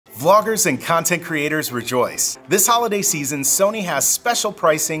Vloggers and content creators rejoice. This holiday season, Sony has special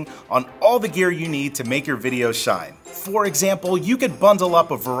pricing on all the gear you need to make your videos shine. For example, you could bundle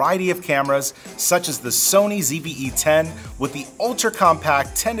up a variety of cameras such as the Sony ZV-E10 with the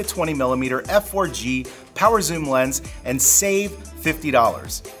ultra-compact 10 to 20mm f4G power zoom lens and save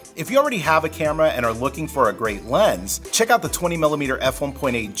 $50. If you already have a camera and are looking for a great lens, check out the 20mm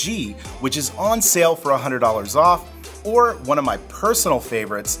f1.8G, which is on sale for $100 off, or one of my personal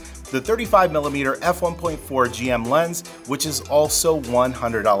favorites, the 35mm f1.4 GM lens, which is also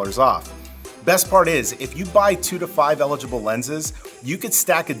 $100 off. Best part is, if you buy 2 to 5 eligible lenses, you could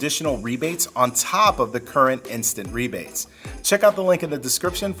stack additional rebates on top of the current instant rebates. Check out the link in the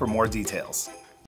description for more details.